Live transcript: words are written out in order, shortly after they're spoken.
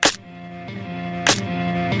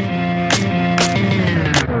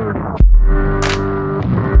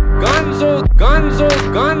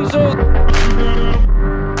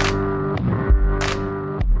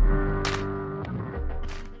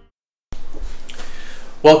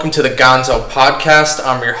Welcome to the Gonzo Podcast.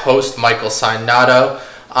 I'm your host, Michael Signato.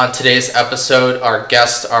 On today's episode, our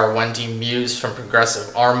guests are Wendy Muse from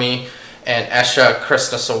Progressive Army and Esha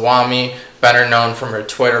Krishnaswamy, better known from her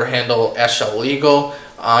Twitter handle, Esha Legal.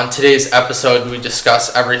 On today's episode, we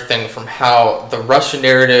discuss everything from how the Russia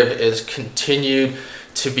narrative is continued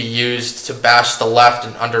to be used to bash the left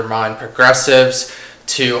and undermine progressives,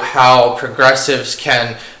 to how progressives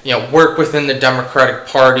can, work within the Democratic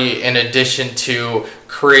Party in addition to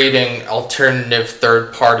creating alternative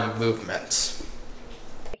third-party movements.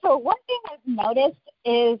 So one thing I've noticed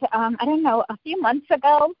is, a few months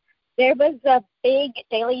ago, there was a big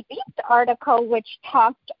Daily Beast article which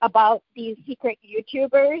talked about these secret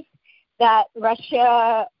YouTubers that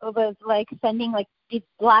Russia was sending these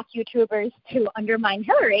black YouTubers to undermine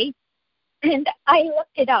Hillary. And I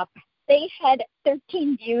looked it up. They had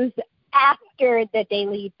 13 views after the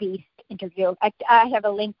Daily Beast interview. I have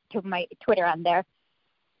a link to my Twitter on there.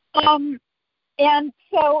 And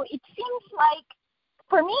so it seems like,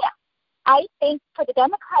 for me, I think for the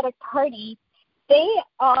Democratic Party, they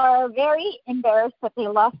are very embarrassed that they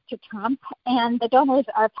lost to Trump, and the donors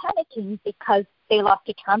are panicking because they lost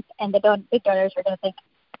to Trump, and the big donors are going to think,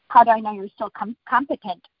 how do I know you're still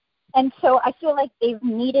competent? And so I feel like they've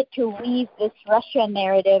needed to weave this Russia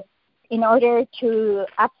narrative in order to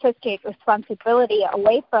obfuscate responsibility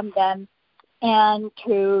away from them and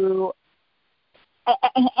to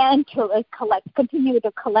continue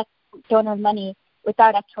to collect donor money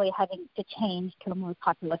without actually having to change to a more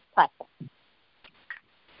populist platform.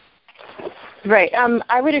 Right.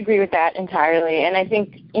 I would agree with that entirely. And I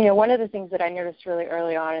think, one of the things that I noticed really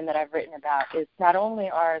early on and that I've written about is not only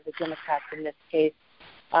are the Democrats in this case,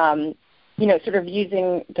 sort of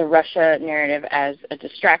using the Russia narrative as a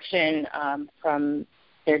distraction from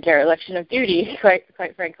their dereliction of duty, quite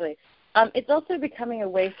frankly, it's also becoming a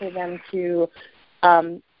way for them to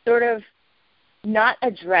sort of not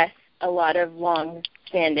address a lot of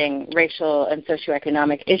long-standing racial and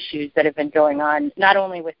socioeconomic issues that have been going on, not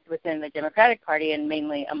only within the Democratic Party and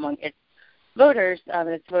mainly among its voters and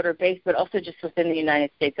its voter base, but also just within the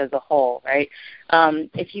United States as a whole, right?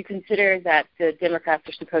 If you consider that the Democrats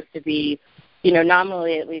are supposed to be,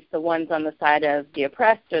 nominally at least the ones on the side of the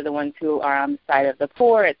oppressed or the ones who are on the side of the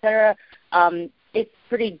poor, et cetera, it's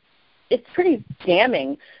pretty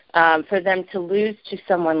damning for them to lose to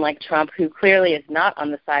someone like Trump, who clearly is not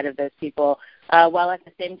on the side of those people, while at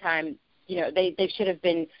the same time, they should have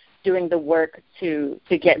been doing the work to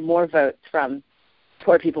get more votes from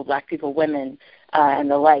poor people, black people, women,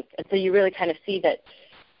 and the like. And so you really kind of see that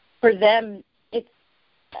for them,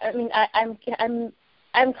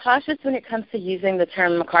 I'm cautious when it comes to using the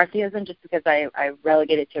term McCarthyism just because I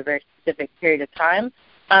relegate it to a very specific period of time.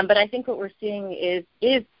 But I think what we're seeing is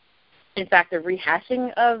in fact, a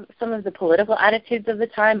rehashing of some of the political attitudes of the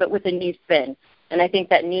time, but with a new spin. And I think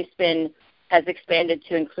that new spin has expanded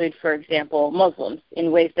to include, for example, Muslims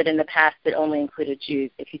in ways that in the past it only included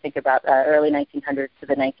Jews, if you think about early 1900s to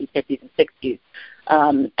the 1950s and 60s.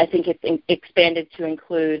 I think it's expanded to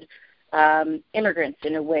include immigrants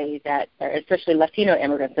in a way that, especially Latino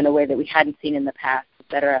immigrants, in a way that we hadn't seen in the past, et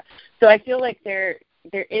cetera. So I feel like there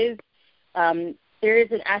is an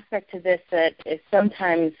aspect to this that is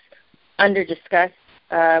sometimes under-discussed,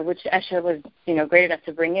 which Esha was, great enough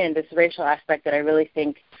to bring in, this racial aspect that I really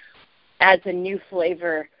think adds a new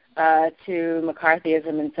flavor to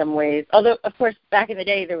McCarthyism in some ways. Although, of course, back in the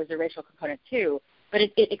day there was a racial component too, but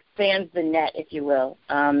it expands the net, if you will.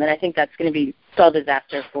 And I think that's going to be spell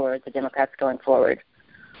disaster for the Democrats going forward.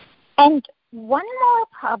 And one more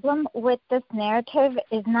problem with this narrative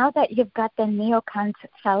is now that you've got the neocons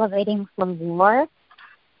salivating for war,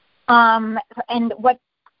 and what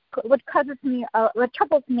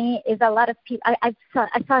troubles me is a lot of people. I saw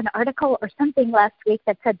an article or something last week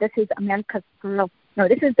that said this is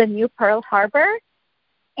this is the new Pearl Harbor,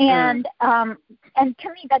 and to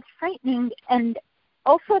me that's frightening. And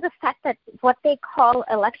also the fact that what they call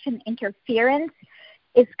election interference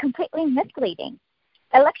is completely misleading.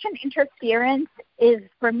 Election interference is,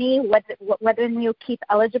 for me, whether you keep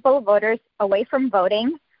eligible voters away from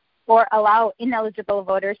voting or allow ineligible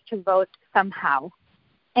voters to vote somehow.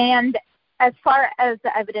 And as far as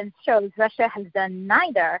the evidence shows, Russia has done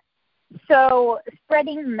neither. So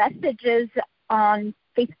spreading messages on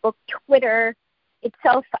Facebook, Twitter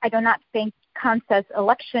itself, I do not think counts as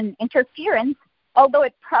election interference, although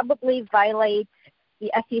it probably violates the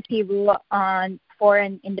SEC rule on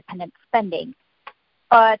foreign independent spending.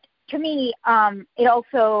 But to me, it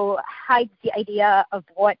also hides the idea of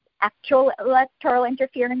what actual electoral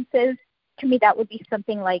interference is. To me, that would be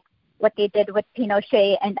something like what they did with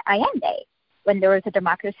Pinochet and Allende. When there was a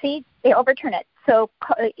democracy, they overturn it.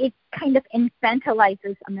 it kind of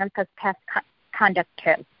infantilizes America's past conduct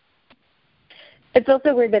too. It's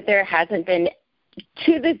also weird that there hasn't been,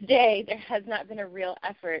 to this day, there has not been a real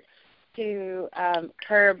effort to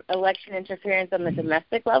curb election interference on the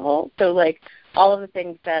domestic level. So, like, all of the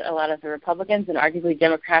things that a lot of the Republicans and arguably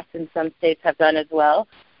Democrats in some states have done as well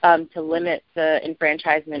to limit the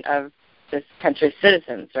enfranchisement of this country's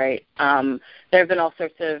citizens, right? There have been all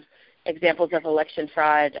sorts of examples of election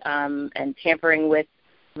fraud and tampering with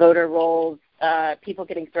voter rolls, people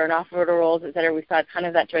getting thrown off voter rolls, et cetera. We saw a ton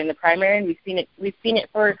of that during the primary, and we've seen it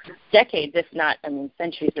for decades, if not,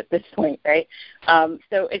 centuries at this point, right?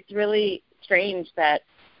 So it's really strange that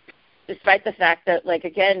despite the fact that, like,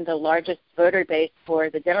 again, the largest voter base for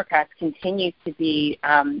the Democrats continues to be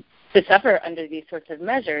to suffer under these sorts of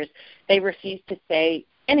measures, they refuse to say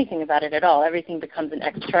anything about it at all. Everything becomes an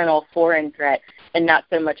external foreign threat and not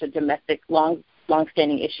so much a domestic,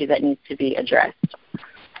 long-standing issue that needs to be addressed.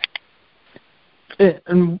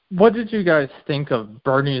 And what did you guys think of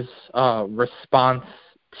Bernie's response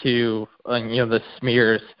to the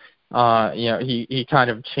smears? He kind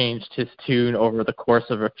of changed his tune over the course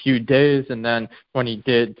of a few days, and then when he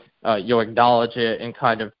did, acknowledge it and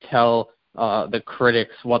kind of tell the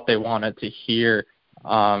critics what they wanted to hear.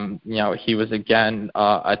 He was again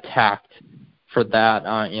attacked for that.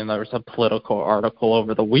 There was a Politico article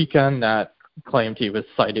over the weekend that claimed he was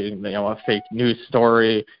citing a fake news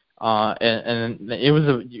story. And it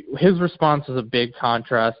was his response was a big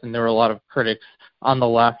contrast, and there were a lot of critics on the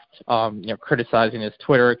left, criticizing his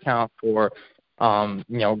Twitter account for,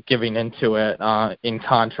 giving into it. In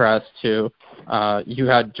contrast to, you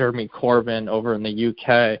had Jeremy Corbyn over in the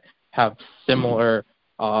UK have similar,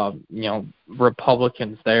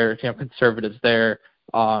 Republicans there, conservatives there,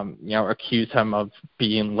 accuse him of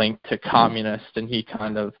being linked to communists, and he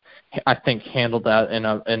kind of, I think, handled that in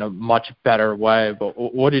a much better way. But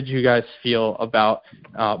what did you guys feel about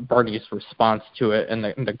Bernie's response to it and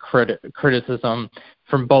the criticism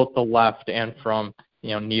from both the left and from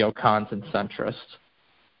neocons and centrists?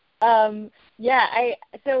 I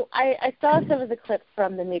saw some of the clips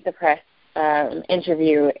from the Meet the Press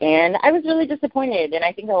interview, and I was really disappointed. And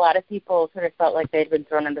I think a lot of people sort of felt like they'd been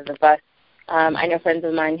thrown under the bus. I know friends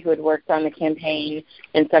of mine who had worked on the campaign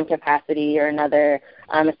in some capacity or another,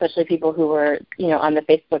 especially people who were, on the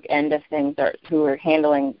Facebook end of things or who were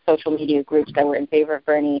handling social media groups that were in favor of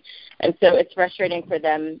Bernie. And so it's frustrating for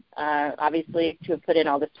them, obviously, to have put in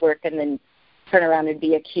all this work and then turn around and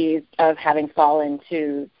be accused of having fallen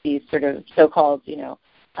to these sort of so-called,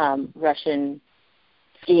 Russian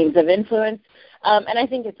schemes of influence. And I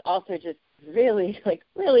think it's also just really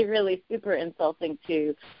super insulting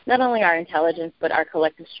to not only our intelligence but our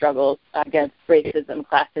collective struggles against racism,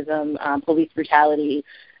 classism, police brutality.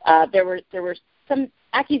 There were some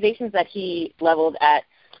accusations that he leveled at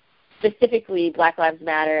specifically Black Lives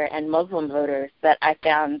Matter and Muslim voters that I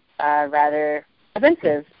found rather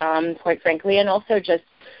offensive, quite frankly, and also just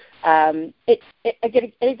it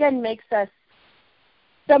again makes us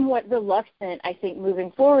somewhat reluctant, I think,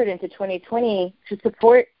 moving forward into 2020 to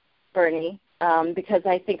support Bernie, because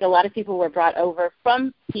I think a lot of people were brought over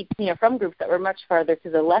from groups that were much farther to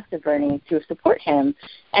the left of Bernie to support him,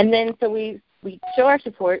 and then so we show our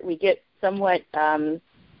support. We get somewhat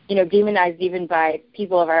demonized even by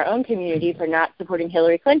people of our own community for not supporting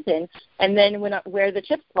Hillary Clinton, and then where the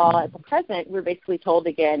chips fall at the present, we're basically told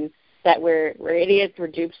again that we're idiots, we're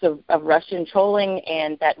dupes of Russian trolling,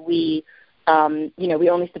 and that we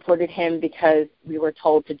only supported him because we were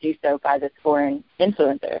told to do so by this foreign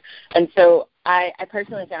influencer. And so I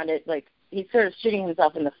personally found it like he's sort of shooting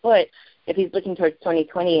himself in the foot if he's looking towards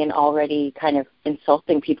 2020 and already kind of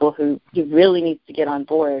insulting people who he really needs to get on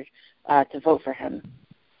board to vote for him.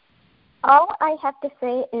 All I have to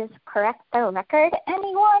say is correct the record,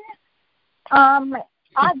 anyone.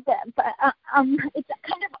 It's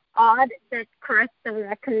kind of odd that correct the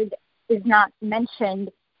record is not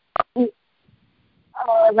mentioned.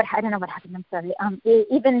 I don't know what happened. I'm sorry.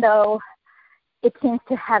 Even though it seems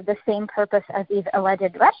to have the same purpose as these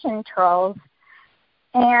alleged Russian trolls,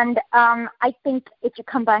 and I think if you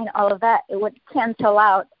combine all of that, it would cancel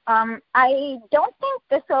out. I don't think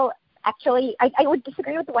this will actually. I would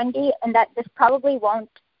disagree with Wendy in that this probably won't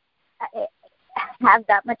have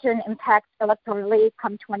that much of an impact electorally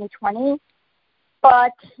come 2020.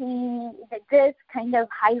 But this kind of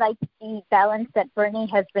highlights the balance that Bernie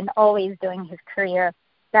has been always doing his career,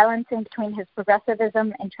 balancing between his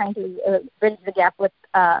progressivism and trying to bridge the gap with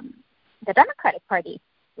the Democratic Party.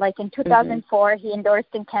 Like in 2004, he endorsed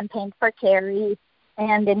and campaigned for Kerry,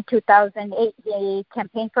 and in 2008, he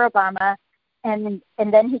campaigned for Obama, and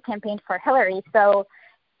then he campaigned for Hillary. So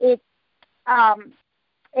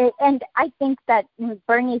and I think that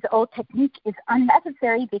Bernie's old technique is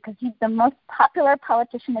unnecessary because he's the most popular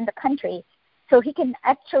politician in the country. So he can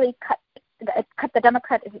actually cut the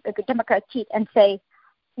Democrat seat and say,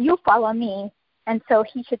 you follow me. And so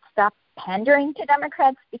he should stop pandering to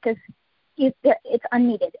Democrats because it's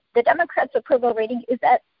unneeded. The Democrats' approval rating is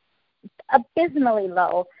at abysmally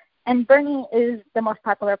low, and Bernie is the most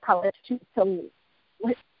popular politician, so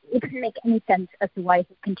it doesn't make any sense as to why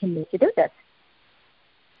he continues to do this.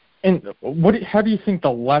 And how do you think the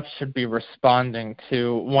left should be responding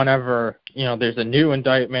to whenever, there's a new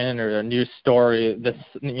indictment or a new story, this,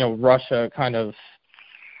 Russia kind of,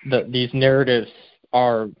 these narratives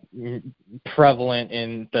are prevalent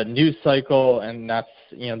in the news cycle, and that's,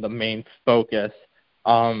 the main focus.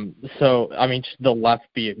 So, should the left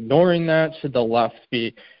be ignoring that? Should the left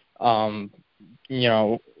be,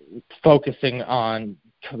 focusing on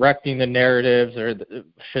correcting the narratives, or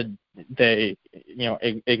should they,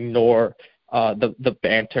 ignore the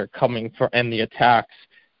banter coming from and the attacks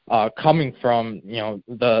coming from,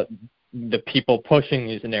 the people pushing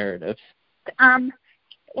these narratives?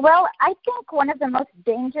 Well, I think one of the most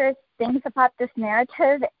dangerous things about this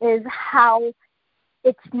narrative is how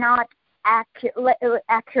it's not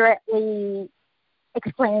accurately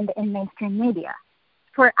explained in mainstream media.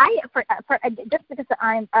 Just because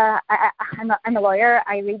I'm a lawyer,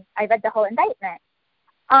 I read the whole indictment.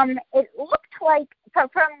 It looked like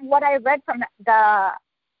from what I read from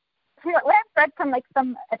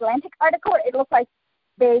some Atlantic article, it looked like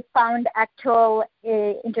they found actual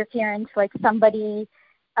interference, like somebody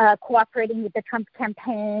cooperating with the Trump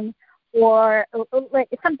campaign or like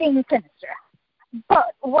something sinister.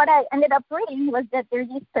 But what I ended up reading was that there's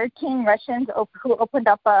these 13 Russians who opened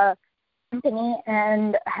up a company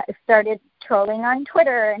and started trolling on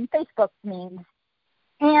Twitter and Facebook memes.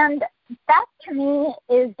 And that to me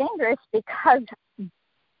is dangerous because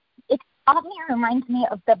it oddly reminds me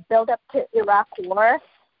of the build-up to Iraq War,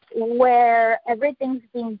 where everything's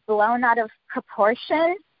being blown out of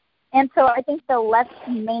proportion. And so I think the left's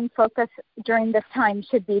main focus during this time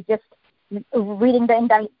should be just reading the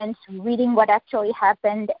indictments, reading what actually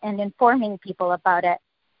happened, and informing people about it,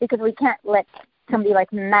 because we can't let somebody like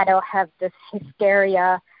Maddow have this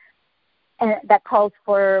hysteria that calls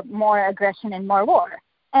for more aggression and more war.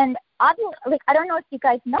 And obviously, I don't know if you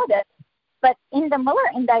guys know this, but in the Mueller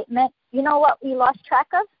indictment, you know what we lost track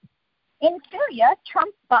of? In Syria,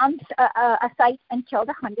 Trump bombed a site and killed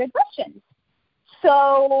 100 Russians.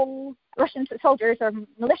 So Russian soldiers or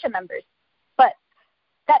militia members. But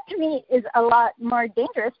that to me is a lot more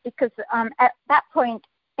dangerous because at that point,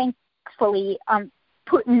 thankfully,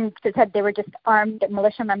 Putin said they were just armed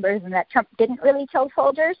militia members and that Trump didn't really kill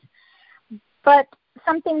soldiers. But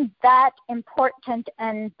something that important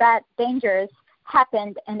and that dangerous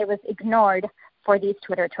happened, and it was ignored for these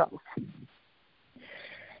Twitter trolls.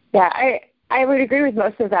 Yeah, I would agree with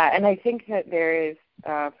most of that, and I think that there is,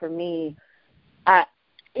 for me, I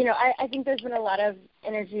think there's been a lot of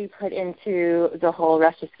energy put into the whole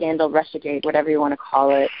Russia scandal, Russiagate, whatever you want to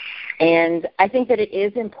call it, and I think that it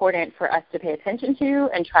is important for us to pay attention to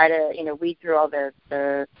and try to, weed through all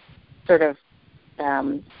the sort of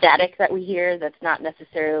static that we hear that's not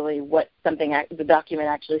necessarily what the document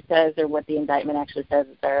actually says or what the indictment actually says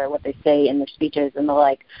or what they say in their speeches and the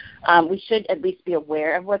like. We should at least be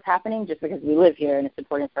aware of what's happening just because we live here and it's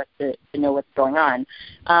important for us to know what's going on.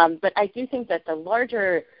 But I do think that the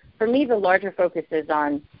larger focus is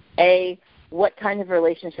on, A, what kind of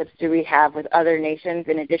relationships do we have with other nations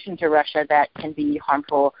in addition to Russia that can be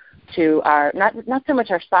harmful to our, not so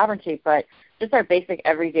much our sovereignty, but just our basic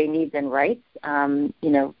everyday needs and rights.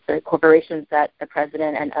 The corporations that the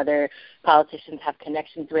president and other politicians have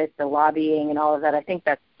connections with, the lobbying and all of that. I think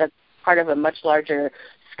that's part of a much larger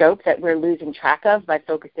scope that we're losing track of by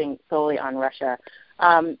focusing solely on Russia.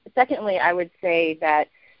 Secondly, I would say that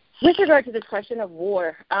with regard to this question of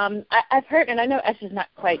war, I've heard, and I know Esh is not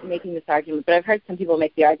quite making this argument, but I've heard some people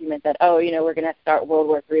make the argument that, we're going to start World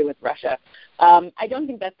War III with Russia. I don't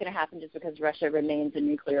think that's going to happen just because Russia remains a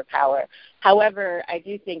nuclear power. However, I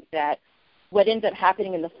do think that what ends up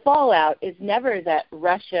happening in the fallout is never that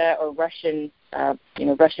Russia or Russian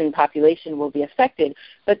population will be affected,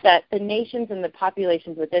 but that the nations and the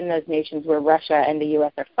populations within those nations where Russia and the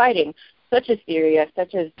U.S. are fighting, such as Syria,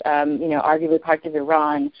 such as, arguably parts of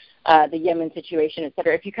Iran, the Yemen situation, et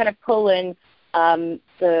cetera. If you kind of pull in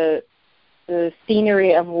the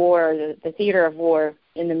scenery of war, the theater of war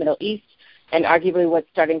in the Middle East, and arguably what's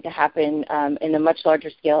starting to happen in a much larger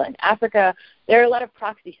scale in Africa, there are a lot of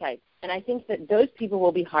proxy sites. And I think that those people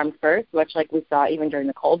will be harmed first, much like we saw even during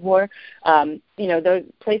the Cold War. Those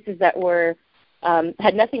places that were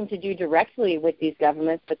had nothing to do directly with these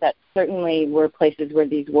governments, but that certainly were places where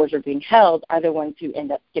these wars are being held, are the ones who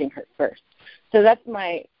end up getting hurt first. So that's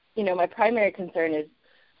my primary concern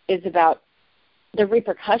is about the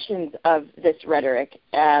repercussions of this rhetoric,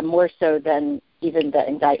 more so than even the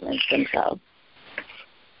indictments themselves.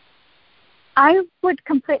 I would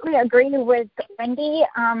completely agree with Wendy,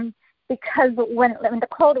 because when the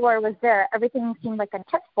Cold War was there, everything seemed like a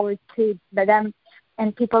chessboard to them,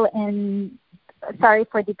 and people in, sorry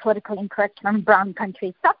for the politically incorrect term, brown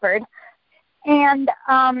countries suffered. And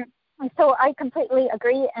so I completely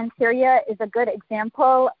agree, and Syria is a good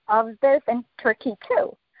example of this, and Turkey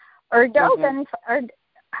too. Erdogan, how do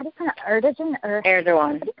you pronounce Erdogan?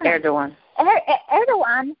 Erdogan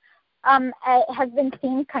has been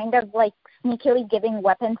seen kind of like sneakily giving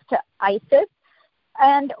weapons to ISIS,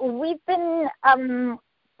 and we've been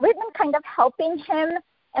kind of helping him,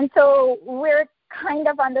 and so we're kind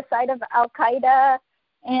of on the side of Al Qaeda,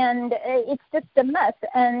 and it's just a mess.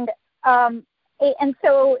 And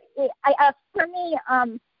so for me,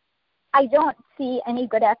 I don't see any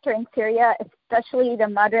good actor in Syria, especially the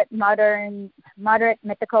moderate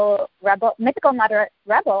mythical moderate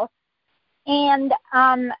rebel. And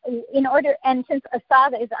since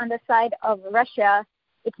Assad is on the side of Russia,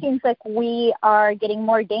 it seems like we are getting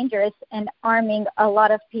more dangerous and arming a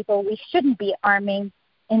lot of people we shouldn't be arming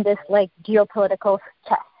in this like geopolitical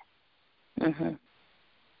chess. Mm-hmm.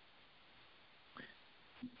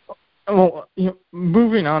 Well,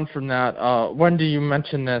 moving on from that, Wendy, you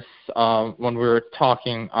mentioned this when we were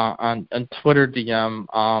talking on Twitter DM,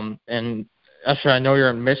 and Esha, I know you're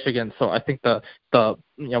in Michigan, so I think the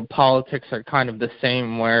politics are kind of the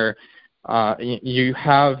same, where you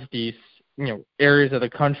have these areas of the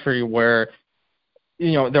country where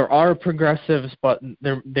there are progressives, but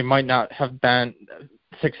they might not have been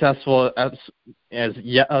successful as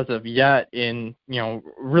of yet in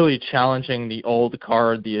really challenging the old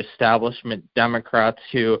guard, the establishment Democrats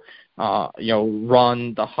who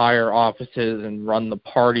run the higher offices and run the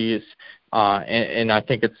parties, and I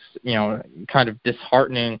think it's kind of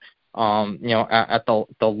disheartening at the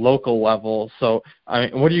local level. So I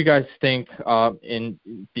mean, what do you guys think in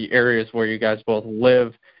the areas where you guys both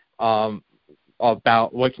live?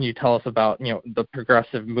 About what can you tell us about the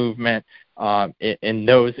progressive movement in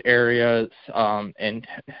those areas, and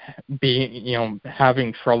being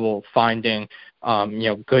having trouble finding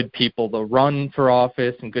good people to run for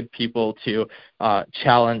office and good people to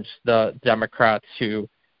challenge the Democrats who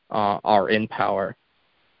are in power?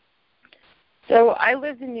 So I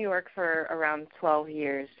lived in New York for around 12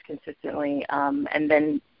 years consistently, and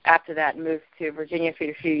then after that moved to Virginia for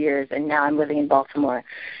a few years, and now I'm living in Baltimore.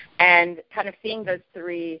 And kind of seeing those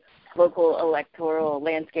three local electoral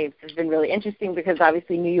landscapes has been really interesting, because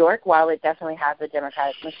obviously New York, while it definitely has a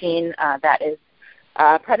Democratic machine that is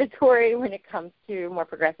predatory when it comes to more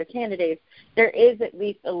progressive candidates, there is at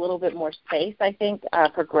least a little bit more space, I think,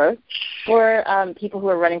 for growth for people who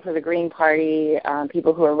are running for the Green Party,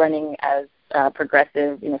 people who are running as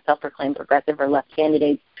progressive, self-proclaimed progressive or left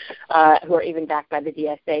candidates who are even backed by the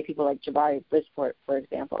DSA, people like Jabari Brisport, for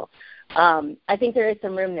example. I think there is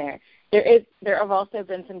some room there. There have also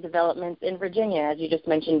been some developments in Virginia, as you just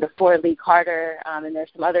mentioned before, Lee Carter, and there's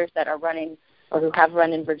some others that are running or who have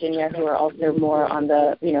run in Virginia who are also more on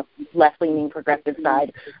the left-leaning progressive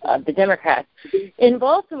side of the Democrats. In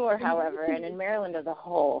Baltimore, however, and in Maryland as a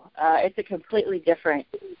whole, it's a completely different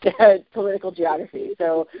political geography.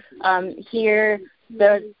 So here,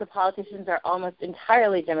 the politicians are almost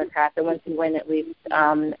entirely Democrats, the ones who win at least.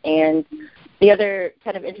 And the other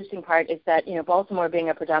kind of interesting part is that, Baltimore being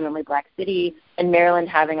a predominantly black city and Maryland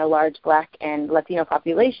having a large black and Latino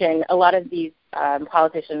population, a lot of these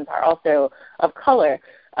politicians are also of color.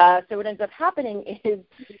 So what ends up happening is,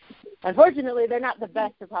 unfortunately, they're not the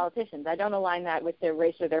best of politicians. I don't align that with their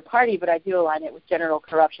race or their party, but I do align it with general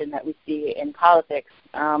corruption that we see in politics.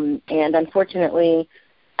 And unfortunately,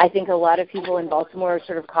 I think a lot of people in Baltimore are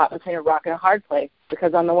sort of caught between a rock and a hard place,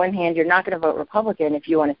 because on the one hand, you're not going to vote Republican if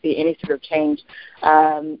you want to see any sort of change,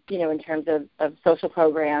 in terms of social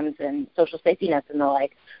programs and social safety nets and the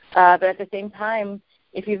like. But at the same time,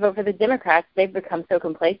 if you vote for the Democrats, they've become so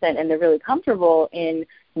complacent and they're really comfortable in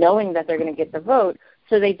knowing that they're going to get the vote,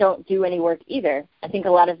 so they don't do any work either. I think a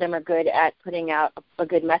lot of them are good at putting out a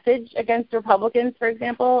good message against Republicans, for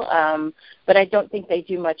example, but I don't think they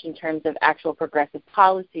do much in terms of actual progressive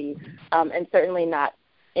policy, and certainly not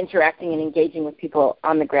interacting and engaging with people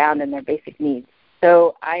on the ground and their basic needs.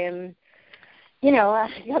 So I am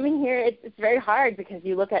coming here, it's very hard because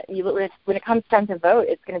when it comes time to vote,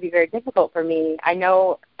 it's going to be very difficult for me. I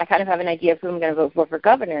know I kind of have an idea of who I'm going to vote for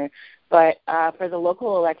governor, but for the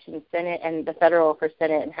local elections, Senate and the federal for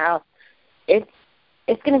Senate and House, it's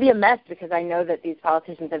going to be a mess because I know that these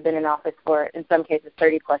politicians have been in office for, in some cases,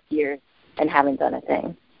 30-plus years and haven't done a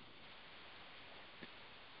thing.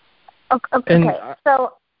 Okay,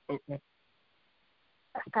 so...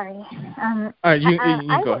 Sorry. You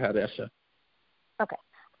go ahead, Esha. Okay.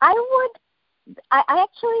 I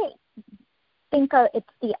actually think it's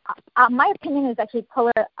my opinion is actually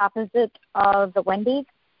polar opposite of the Wendy's,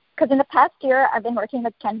 because in the past year I've been working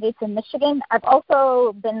with candidates in Michigan. I've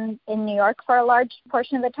also been in New York for a large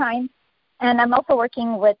portion of the time, and I'm also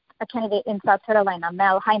working with a candidate in South Carolina,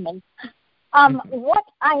 Mel Hyman. What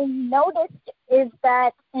I noticed is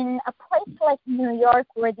that in a place like New York,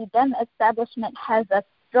 where the Dem establishment has a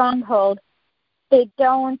stronghold, they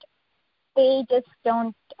just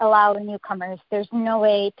don't allow newcomers. There's no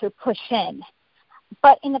way to push in.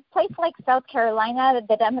 But in a place like South Carolina,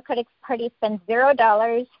 the Democratic Party spends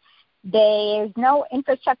 $0. There's no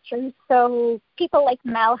infrastructure. So people like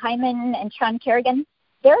Mel Hyman and Sean Kerrigan,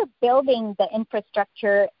 they're building the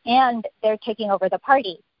infrastructure and they're taking over the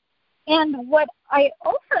party. And what I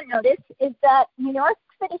also noticed is that New York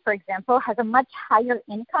City, for example, has a much higher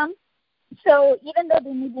income. So even though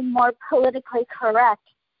they may be more politically correct,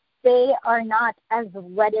 they are not as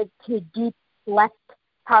wedded to deep left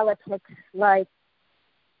politics, like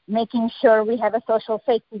making sure we have a social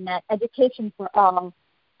safety net, education for all,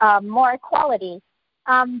 more equality.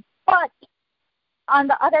 But on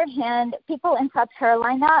the other hand, people in South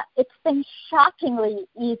Carolina, it's been shockingly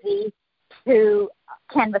easy to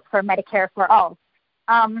canvass for Medicare for all.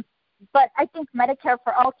 But I think Medicare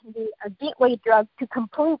for all can be a gateway drug to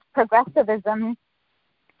complete progressivism.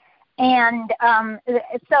 And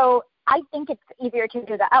so I think it's easier to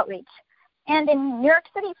do the outreach. And in New York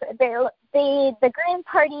City, the Green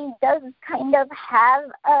Party does kind of have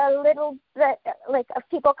a little bit like of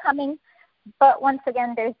people coming. But once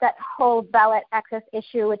again, there's that whole ballot access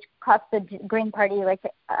issue, which costs the Green Party like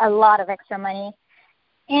a lot of extra money.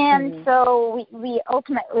 And so we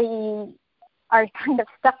ultimately are kind of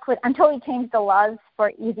stuck with, until we change the laws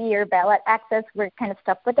for easier ballot access, we're kind of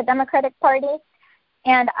stuck with the Democratic Party.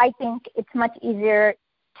 And I think it's much easier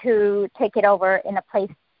to take it over in a place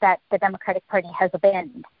that the Democratic Party has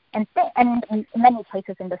abandoned. And in many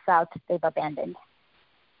places in the South, they've abandoned.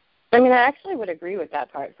 I mean, I actually would agree with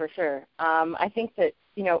that part for sure. I think that,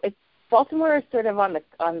 Baltimore is sort of on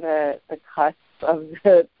the cusp of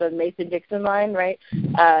the Mason-Dixon line, right?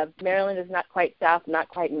 Maryland is not quite south, not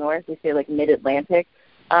quite north. We say like mid-Atlantic.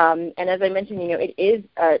 And as I mentioned, it is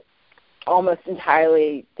almost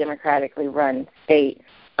entirely democratically run state,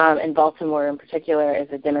 and Baltimore in particular is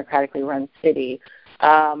a democratically run city.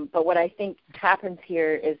 But what I think happens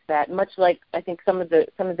here is that, much like I think some of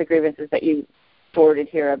the grievances that you forwarded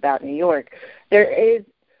here about New York, there is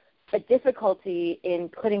a difficulty in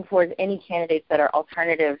putting forward any candidates that are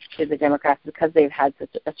alternative to the Democrats because they've had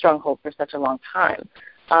such a stronghold for such a long time.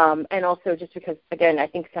 And also just because, again, I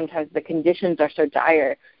think sometimes the conditions are so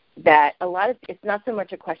dire that it's not so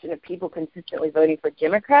much a question of people consistently voting for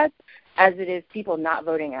Democrats as it is people not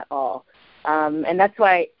voting at all. And that's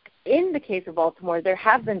why in the case of Baltimore, there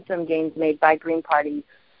have been some gains made by Green Party,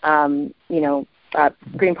 Green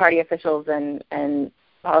Party officials and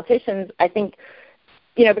politicians, I think,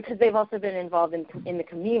 because they've also been involved in the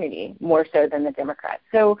community more so than the Democrats.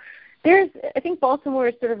 So I think Baltimore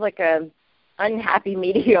is sort of like a unhappy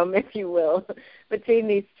medium, if you will, between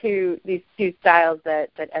these two styles that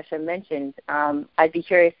Esha mentioned. I'd be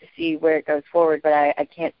curious to see where it goes forward, but I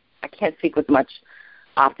can't speak with much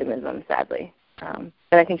optimism, sadly.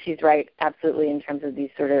 But I think she's right, absolutely, in terms of these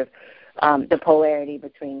sort of the polarity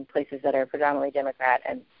between places that are predominantly Democrat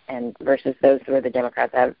and versus those where the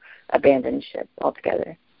Democrats have abandoned ship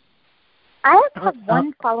altogether. I have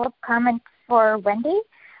one follow-up comment for Wendy,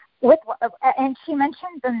 and she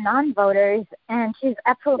mentioned the non-voters, and she's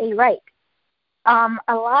absolutely right.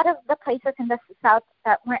 A lot of the places in the South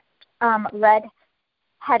that went red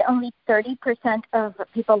had only 30% of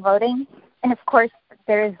people voting, and of course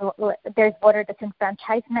there's voter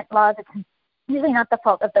disenfranchisement laws. It's usually not the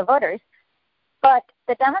fault of the voters, but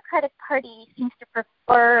the Democratic Party seems to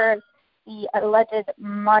prefer the alleged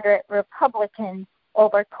moderate Republicans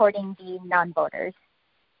over courting the non-voters.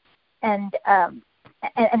 And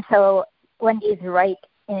so Wendy's right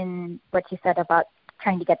in what she said about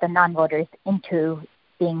trying to get the non-voters into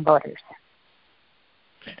being voters.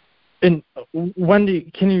 And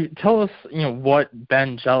Wendy, can you tell us, what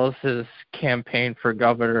Ben Jealous's campaign for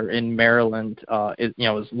governor in Maryland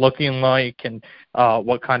is looking like, and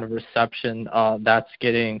what kind of reception that's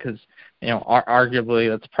getting? Because arguably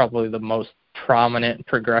that's probably the most prominent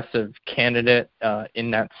progressive candidate in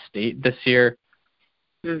that state this year.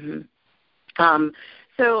 Mm-hmm.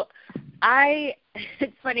 So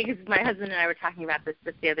it's funny because my husband and I were talking about this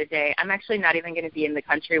just the other day. I'm actually not even going to be in the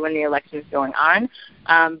country when the election is going on,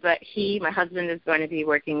 but my husband is going to be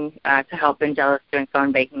working to help Ben Jealous doing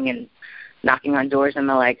phone banking and knocking on doors and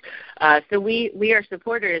the like. So we are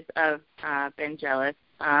supporters of Ben Jealous,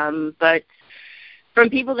 but from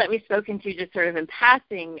people that we've spoken to just sort of in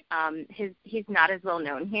passing, he's not as well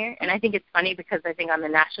known here. And I think it's funny because I think on the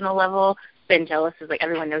national level, Ben Jealous is like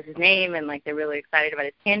everyone knows his name and like they're really excited about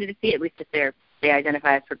his candidacy, at least if they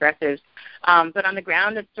identify as progressives. But on the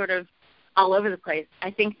ground, it's sort of all over the place.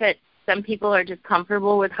 I think that some people are just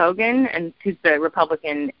comfortable with Hogan, and who's the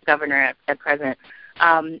Republican governor at present.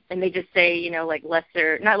 And they just say, like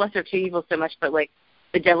not lesser of two evils so much, but like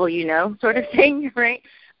the devil sort of thing, right?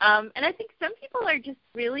 And I think some people are just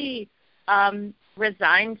really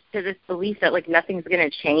resigned to this belief that, like, nothing's going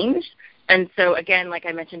to change. And so, again, like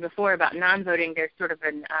I mentioned before about non-voting, there's sort of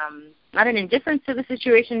not an indifference to the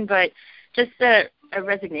situation, but just a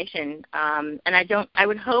resignation. And I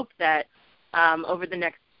would hope that over the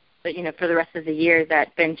next, for the rest of the year,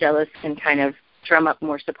 that Ben Jealous can kind of drum up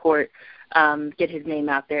more support, get his name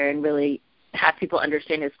out there, and really have people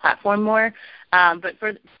understand his platform more. But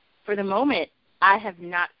for the moment, I have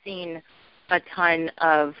not seen a ton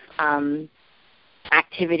of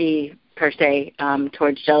activity per se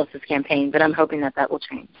towards Jealous's campaign, but I'm hoping that will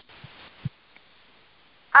change.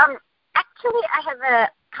 Actually, I have a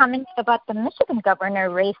comment about the Michigan governor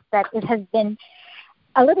race, that it has been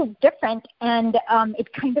a little different, and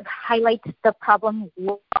it kind of highlights the problem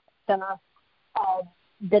with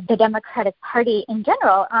the Democratic Party in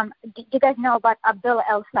general. Do you guys know about Abdul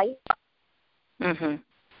El-Sayed? Mm-hmm.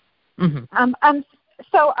 Mm-hmm.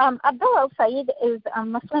 So Abdul El-Sayed is a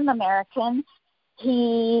Muslim American.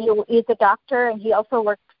 He is a doctor, and he also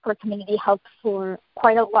worked for community health for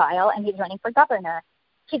quite a while, and he's running for governor.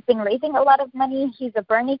 He's been raising a lot of money. He's a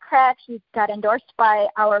Bernie-crat. He got endorsed by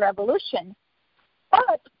Our Revolution.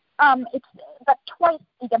 But twice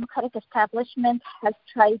the Democratic establishment has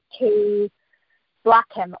tried to block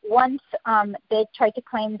him. Once they tried to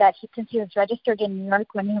claim that since he was registered in New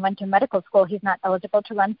York when he went to medical school, he's not eligible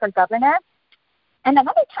to run for governor. And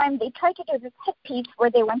another time they tried to do this hit piece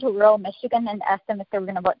where they went to rural Michigan and asked them if they were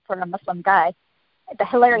going to vote for a Muslim guy. The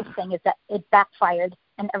hilarious thing is that it backfired,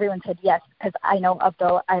 and everyone said yes, because I know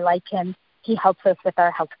Abdul, I like him, he helps us with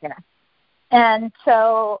our health care. And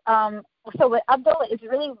so Abdul is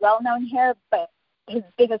really well known here, but his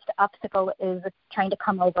biggest obstacle is trying to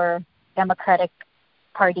come over Democratic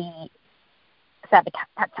Party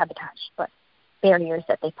sabotage, but barriers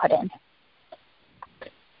that they put in.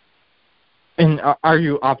 And are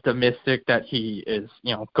you optimistic that he is,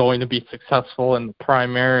 going to be successful in the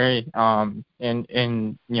primary? And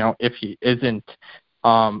if he isn't,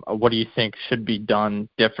 what do you think should be done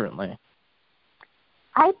differently?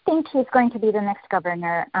 I think he's going to be the next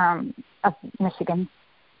governor of Michigan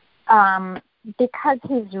because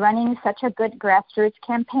he's running such a good grassroots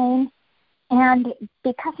campaign, and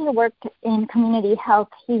because he worked in community health,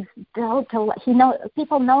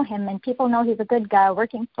 people know him, and people know he's a good guy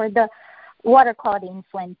working for the water quality in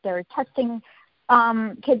Flint. They're testing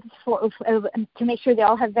kids to make sure they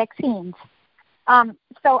all have vaccines.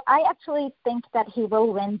 So I actually think that he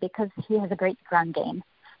will win because he has a great ground game.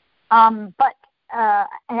 And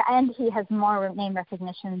he has more name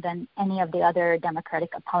recognition than any of the other Democratic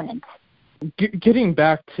opponents. Getting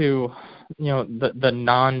back to the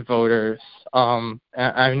non-voters,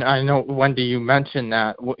 I know, Wendy, you mentioned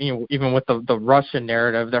that even with the Russia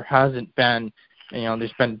narrative, there hasn't been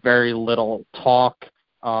there's been very little talk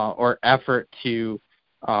or effort to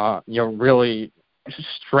really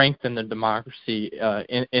strengthen the democracy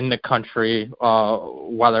in the country,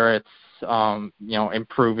 whether it's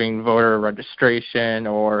improving voter registration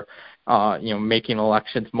or making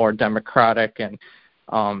elections more democratic and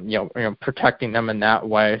protecting them in that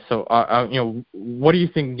way. So what do you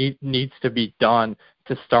think needs to be done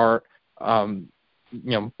to start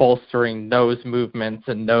bolstering those movements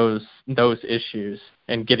and those issues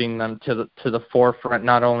and getting them to the forefront,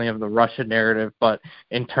 not only of the Russia narrative, but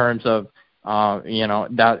in terms of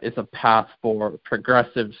that is a path for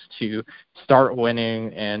progressives to start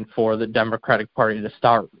winning and for the Democratic Party to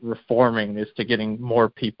start reforming, is to getting more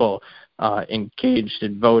people engaged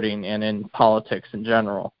in voting and in politics in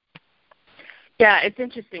general? Yeah, it's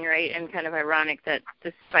interesting, right, and kind of ironic that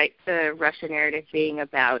despite the Russia narrative being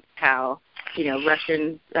about how,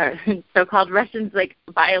 Russians, so-called Russians,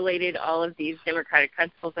 violated all of these democratic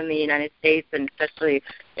principles in the United States, and especially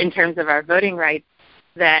in terms of our voting rights,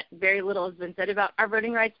 that very little has been said about our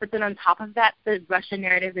voting rights. But then on top of that, the Russian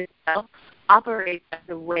narrative itself operates as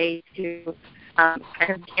a way to kind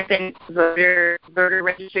of dampen voter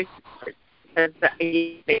registration. Because the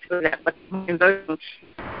idea basically that in voting,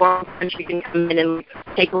 foreign country can come in and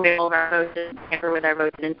take away all of our votes and tamper with our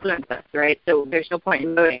votes and influence us, right? So there's no point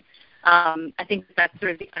in voting. I think that's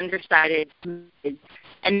sort of the undersided message.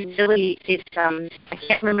 And really, I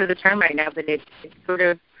can't remember the term right now, but it's sort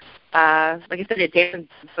of, like I said, it dampens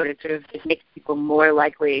it makes people more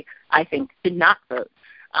likely, I think, to not vote.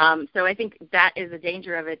 So I think that is a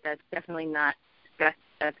danger of it that's definitely not discussed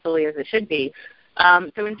as fully as it should be.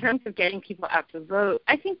 So in terms of getting people out to vote,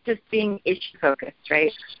 I think just being issue-focused,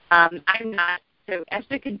 right? I'm not, so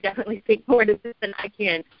Esther can definitely speak more to this than I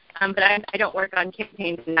can, but I don't work on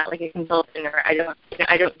campaigns. I'm not like a consultant, or I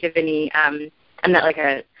don't give any, I'm not like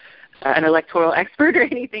an electoral expert or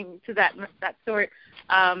anything to that sort.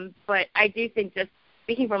 But I do think, just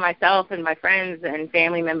speaking for myself and my friends and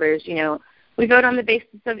family members, we vote on the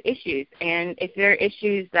basis of issues. And if there are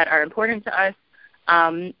issues that are important to us,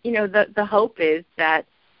 the hope is that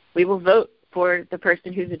we will vote for the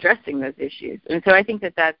person who's addressing those issues. And so I think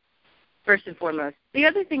that that's first and foremost. The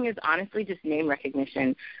other thing is honestly just name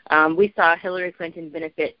recognition. We saw Hillary Clinton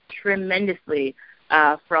benefit tremendously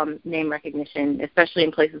from name recognition, especially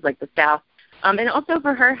in places like the South. And also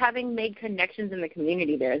for her having made connections in the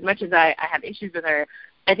community there. As much as I have issues with her,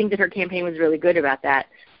 I think that her campaign was really good about that,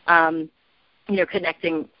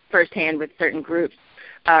 connecting firsthand with certain groups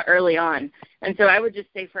early on. And so I would just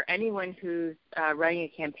say for anyone who's running a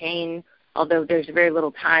campaign, although there's very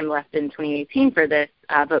little time left in 2018 for this,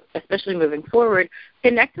 but especially moving forward,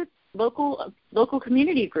 connect with local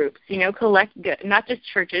community groups, collect, not just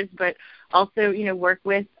churches, but also, work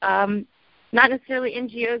with not necessarily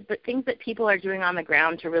NGOs, but things that people are doing on the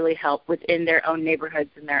ground to really help within their own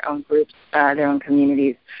neighborhoods and their own groups, their own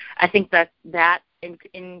communities. I think that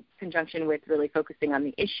in conjunction with really focusing on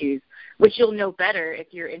the issues, which you'll know better if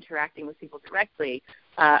you're interacting with people directly,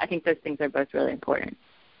 I think those things are both really important.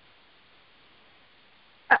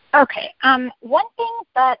 Okay. One thing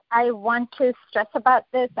that I want to stress about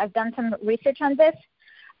this, I've done some research on this.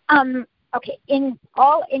 In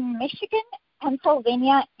Michigan,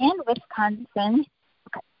 Pennsylvania, and Wisconsin,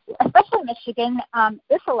 especially Michigan,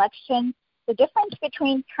 this election, the difference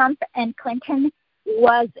between Trump and Clinton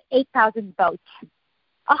was 8,000 votes.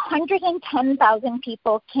 110,000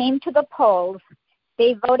 people came to the polls.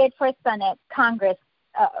 They voted for Senate, Congress,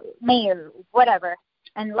 mayor, whatever,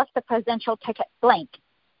 and left the presidential ticket blank.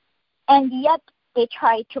 And yet they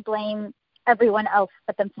tried to blame everyone else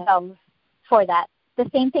but themselves for that. The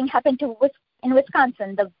same thing happened in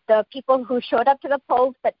Wisconsin. The people who showed up to the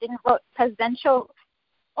polls but didn't vote presidential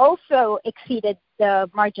also exceeded the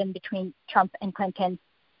margin between Trump and Clinton.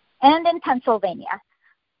 And in Pennsylvania.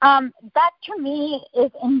 That to me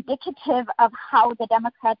is indicative of how the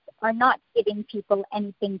Democrats are not giving people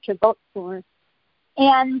anything to vote for.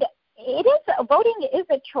 And voting is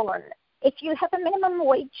a chore. If you have a minimum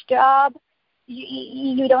wage job,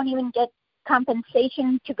 you don't even get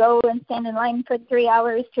compensation to go and stand in line for 3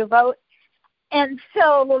 hours to vote. And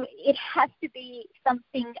so it has to be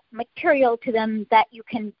something material to them that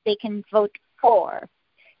they can vote for.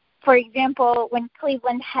 For example, when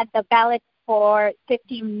Cleveland had the ballot for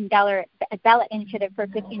 $15 ballot initiative for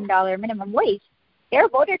 $15 minimum wage, their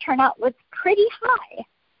voter turnout was pretty high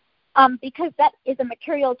because that is a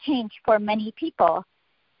material change for many people.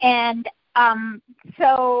 And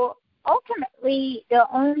so ultimately, the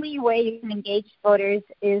only way you can engage voters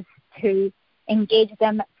is to engage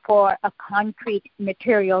them for a concrete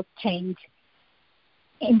material change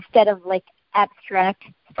instead of like abstract,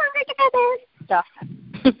 stronger together stuff.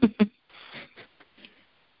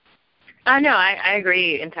 No, I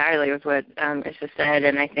agree entirely with what Isha said,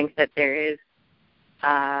 and I think that there is,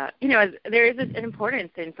 there is an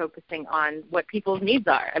importance in focusing on what people's needs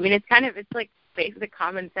are. I mean, it's like basic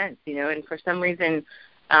common sense, and for some reason,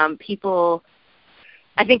 people,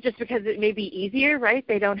 I think just because it may be easier, right?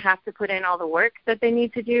 They don't have to put in all the work that they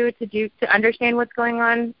need to do to understand what's going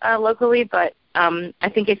on locally. But I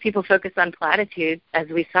think if people focus on platitudes, as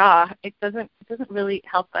we saw, it doesn't really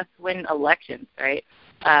help us win elections, right?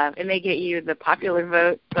 It may get you the popular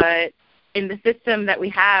vote, but in the system that we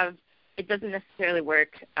have, it doesn't necessarily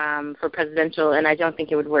work for presidential, and I don't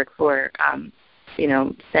think it would work for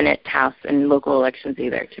Senate, House, and local elections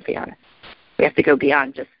either, to be honest. We have to go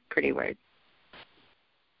beyond just pretty words.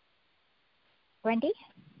 Wendy?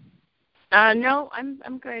 No,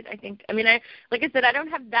 I'm good. I think. I mean, like I said, I don't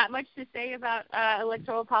have that much to say about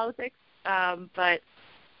electoral politics. But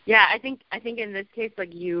yeah, I think in this case,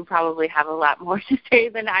 like, you probably have a lot more to say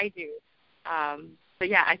than I do. But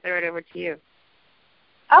yeah, I throw it over to you.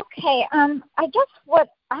 Okay. I guess what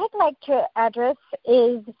I'd like to address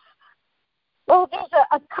is, well, there's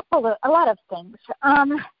a lot of things.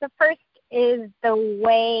 The first is the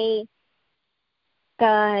way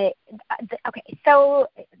the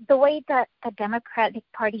way that the Democratic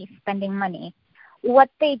Party is spending money. What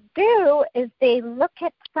they do is they look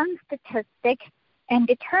at some statistic and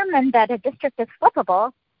determine that a district is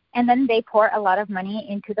flippable, and then they pour a lot of money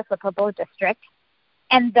into the flippable district.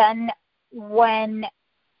 And then when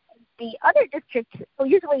the other districts, well,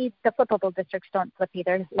 usually the flippable districts don't flip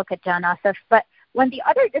either, look at John Ossoff, but when the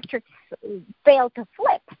other districts fail to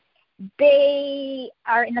flip, they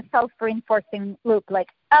are in a self-reinforcing loop, like,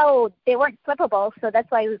 oh, they weren't flippable, so that's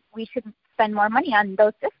why we shouldn't spend more money on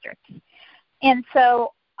those districts. And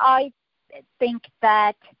so I think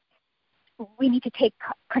that we need to take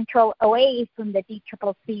control away from the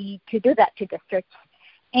DCCC to do that to districts.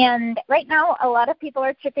 And right now, a lot of people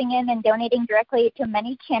are chipping in and donating directly to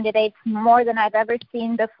many candidates, more than I've ever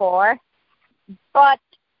seen before. But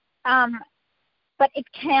it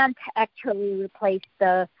can't actually replace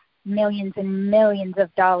the millions and millions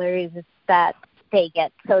of dollars that they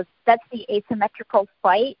get. So that's the asymmetrical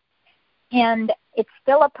fight. And it's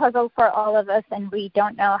still a puzzle for all of us, and we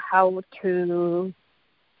don't know how to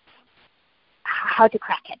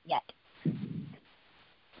crack it yet.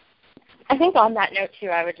 I think on that note, too,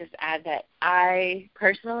 I would just add that I,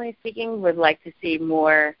 personally speaking, would like to see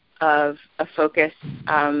more of a focus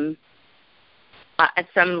at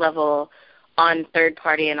some level on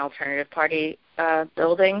third-party and alternative party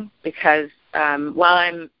building, because while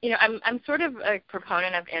I'm sort of a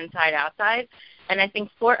proponent of inside-outside, and I think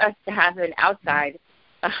for us to have an outside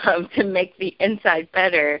to make the inside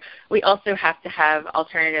better, we also have to have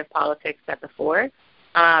alternative politics at the fore.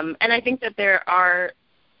 And I think that there are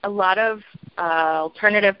a lot of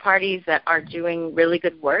alternative parties that are doing really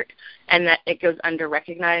good work, and that it goes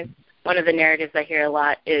under-recognized. One of the narratives I hear a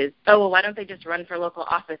lot is, oh, well, why don't they just run for local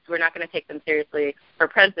office? We're not going to take them seriously for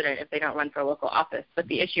president if they don't run for local office. But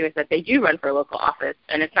the issue is that they do run for local office,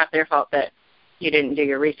 and it's not their fault that you didn't do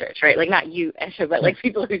your research, right? Like, not you, Esha, but like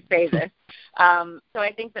people who say this. So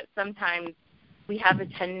I think that sometimes we have a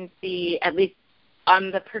tendency, at least on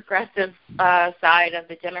the progressive side of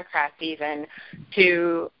the Democrats even,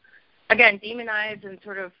 to, again, demonize and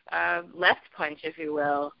sort of left punch, if you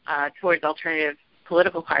will, towards alternative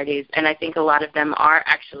political parties. And I think a lot of them are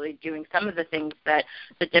actually doing some of the things that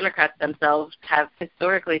the Democrats themselves have,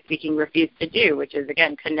 historically speaking, refused to do, which is,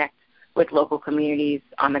 again, connect with local communities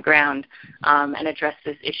on the ground and address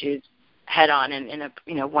these issues head on and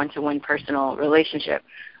in a one-to-one personal relationship.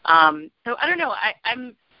 So I don't know.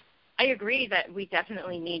 I agree that we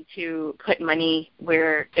definitely need to put money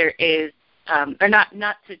where there is, or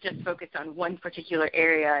not to just focus on one particular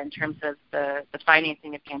area in terms of the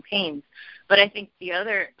financing of campaigns. But I think the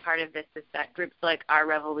other part of this is that groups like Our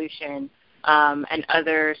Revolution and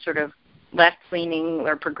other sort of left-leaning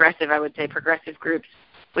or progressive, I would say, progressive groups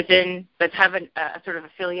within that have a sort of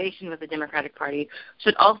affiliation with the Democratic Party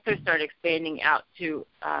should also start expanding out to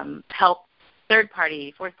help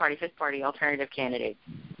third-party, fourth-party, fifth-party alternative candidates.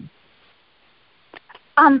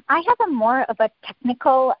 I have a more of a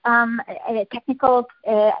technical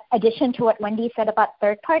addition to what Wendy said about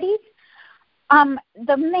third parties.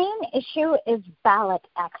 The main issue is ballot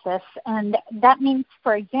access, and that means,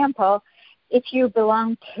 for example, if you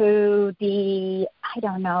belong to the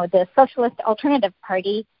Socialist Alternative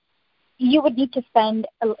Party, you would need to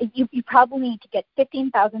you probably need to get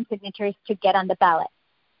 15,000 signatures to get on the ballot.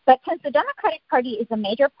 But since the Democratic Party is a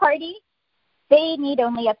major party, they need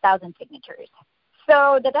only 1,000 signatures.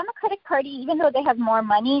 So the Democratic Party, even though they have more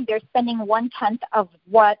money, they're spending 1/10 of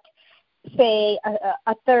what, say,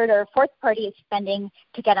 a third or fourth party is spending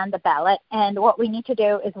to get on the ballot. And what we need to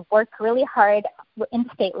do is work really hard in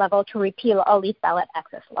state level to repeal all these ballot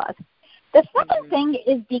access laws. The second thing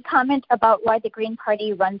is the comment about why the Green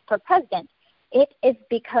Party runs for president. It is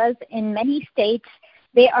because in many states,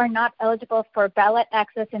 they are not eligible for ballot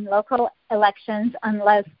access in local elections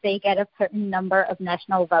unless they get a certain number of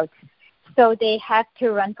national votes. So they have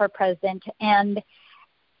to run for president, and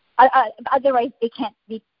otherwise they can't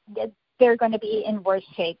be. They're going to be in worse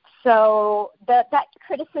shape. So that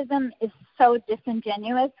criticism is so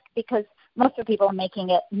disingenuous because most of the people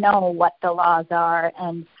making it know what the laws are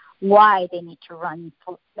and why they need to run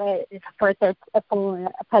for a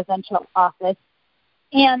presidential office.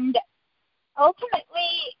 And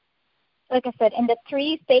ultimately, like I said, in the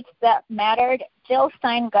 3 states that mattered, Jill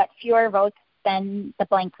Stein got fewer votes than the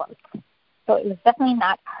blank votes. So it was definitely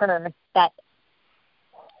not her that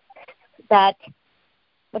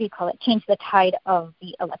changed the tide of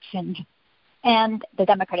the election. And the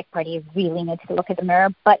Democratic Party really needs to look at the mirror.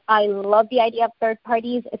 But I love the idea of third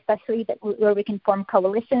parties, especially where we can form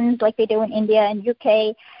coalitions like they do in India and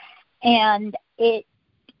UK. And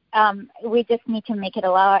we just need to make it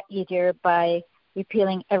a lot easier by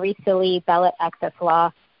repealing every silly ballot access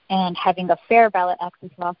law and having a fair ballot access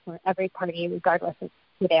law for every party, regardless of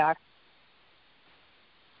who they are.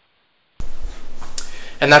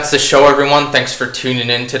 And that's the show, everyone. Thanks for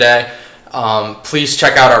tuning in today. Please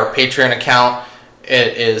check out our Patreon account.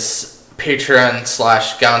 It is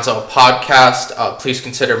Patreon/Gonzo Podcast. Please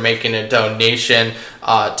consider making a donation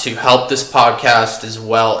to help this podcast as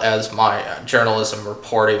well as my journalism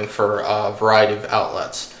reporting for a variety of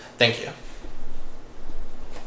outlets. Thank you.